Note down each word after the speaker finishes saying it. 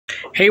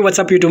Hey, what's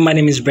up YouTube? My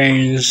name is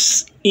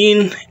Benz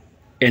in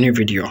a new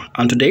video,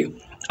 and today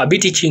I'll be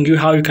teaching you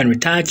how you can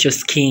retouch your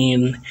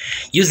skin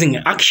using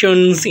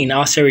actions in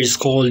our series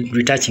called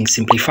Retouching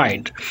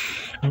Simplified.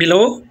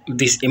 Below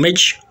this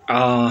image,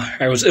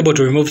 I was able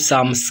to remove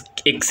some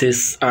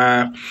excess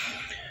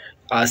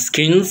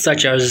skins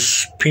such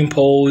as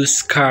pimples,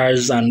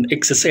 scars, and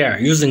excess hair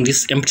using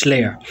this empty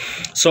layer.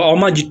 So I'll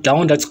merge it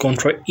down. That's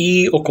Ctrl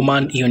E or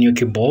Command E on your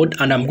keyboard,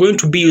 and I'm going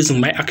to be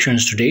using my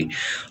actions today.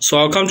 So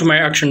I'll come to my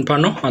action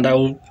panel and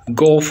I'll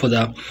go for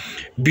the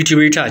beauty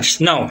retouch.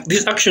 Now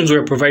these actions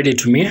were provided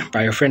to me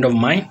by a friend of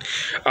mine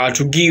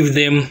to give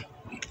them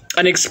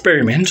an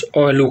experiment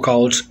or a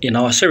lookout in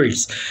our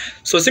series.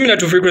 So similar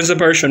to frequency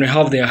separation, we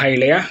have the high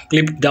layer.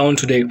 Clip down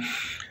to the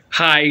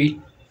high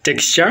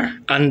texture,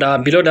 and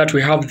below that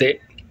we have the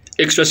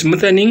extra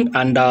smoothing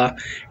and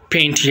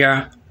paint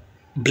here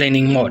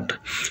blending mode.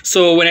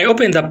 So when I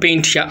open the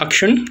paint here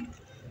action,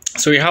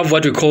 so we have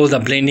what we call the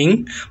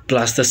blending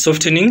plus the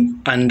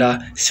softening and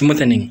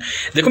smoothing.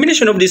 The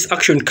combination of this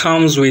action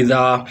comes with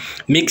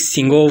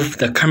mixing of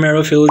the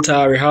camera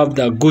filter. We have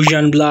the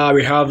Gaussian blur,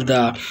 we have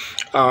the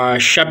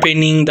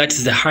sharpening, that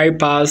is the high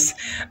pass.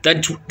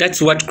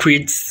 That's what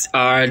creates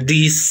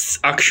this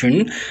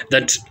action.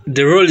 That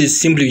the role is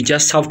simply you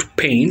just have to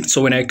paint.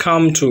 So when I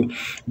come to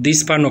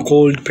this panel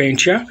called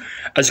paint here,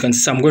 as you can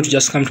see, I'm going to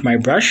just come to my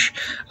brush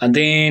and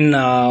then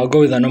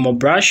go with a normal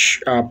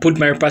brush, put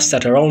my opacity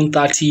at around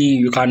 30.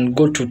 You can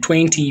go to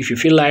 20 if you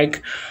feel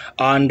like,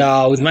 and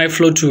with my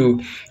flow to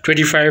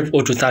 25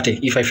 or to 30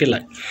 if I feel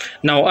like.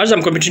 Now as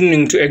I'm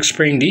continuing to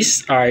explain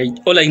this,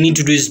 all I need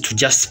to do is to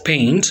just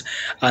paint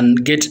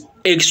and get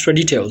extra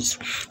details.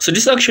 So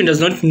this action does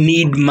not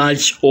need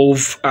much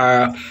of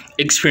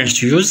experience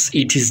to use.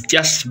 It is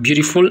just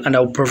beautiful, and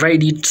I'll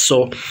provide it,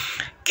 so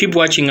keep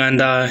watching, and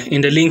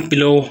in the link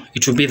below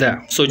it will be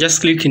there. So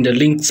just click in the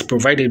links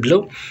provided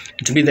below,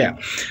 it will be there.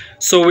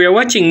 So we are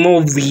watching more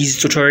of these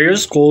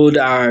tutorials called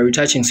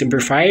Retouching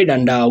Simplified,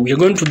 and we are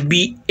going to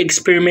be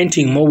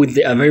experimenting more with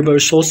the available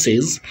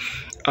sources,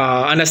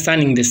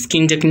 understanding the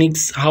skin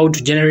techniques, how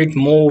to generate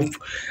more of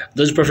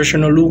those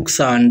professional looks,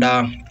 and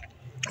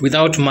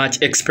without much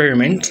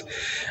experiment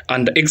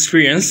and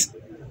experience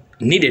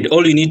needed.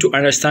 All you need to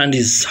understand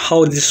is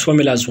how these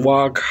formulas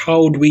work,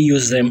 how do we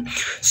use them.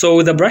 So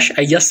with the brush,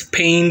 I just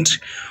paint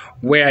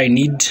where I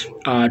need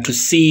to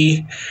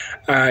see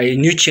a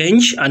new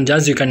change, and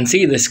as you can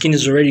see, the skin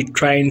is already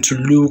trying to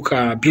look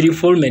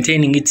beautiful,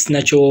 maintaining its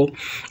natural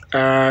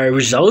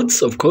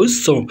results, of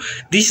course. So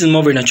this is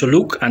more of a natural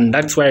look, and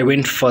that's why I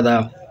went for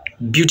the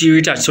beauty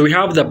retouch. So we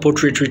have the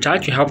portrait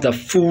retouch, we have the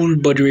full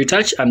body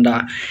retouch, and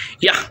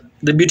yeah,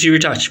 the beauty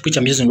retouch, which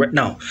I'm using right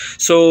now.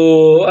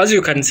 So as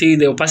you can see,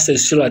 the opacity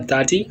is still at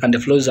 30 and the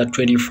flow is at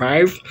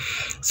 25.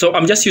 So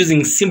I'm just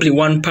using simply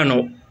one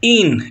panel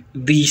in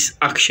this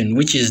action,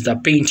 which is the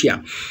paint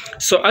here.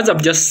 So as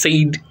I've just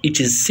said,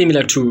 it is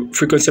similar to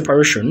frequency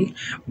separation,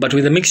 but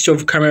with a mixture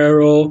of camera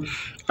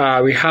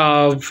raw. We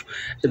have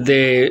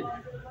the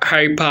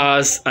high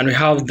pass and we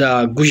have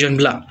the Gaussian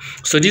blur.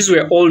 So these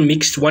were all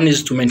mixed. One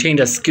is to maintain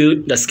the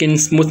skin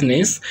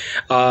smoothness,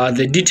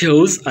 the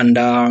details, and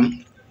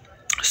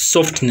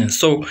softness.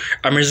 So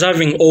I'm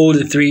reserving all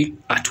the three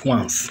at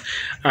once.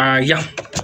 Yeah.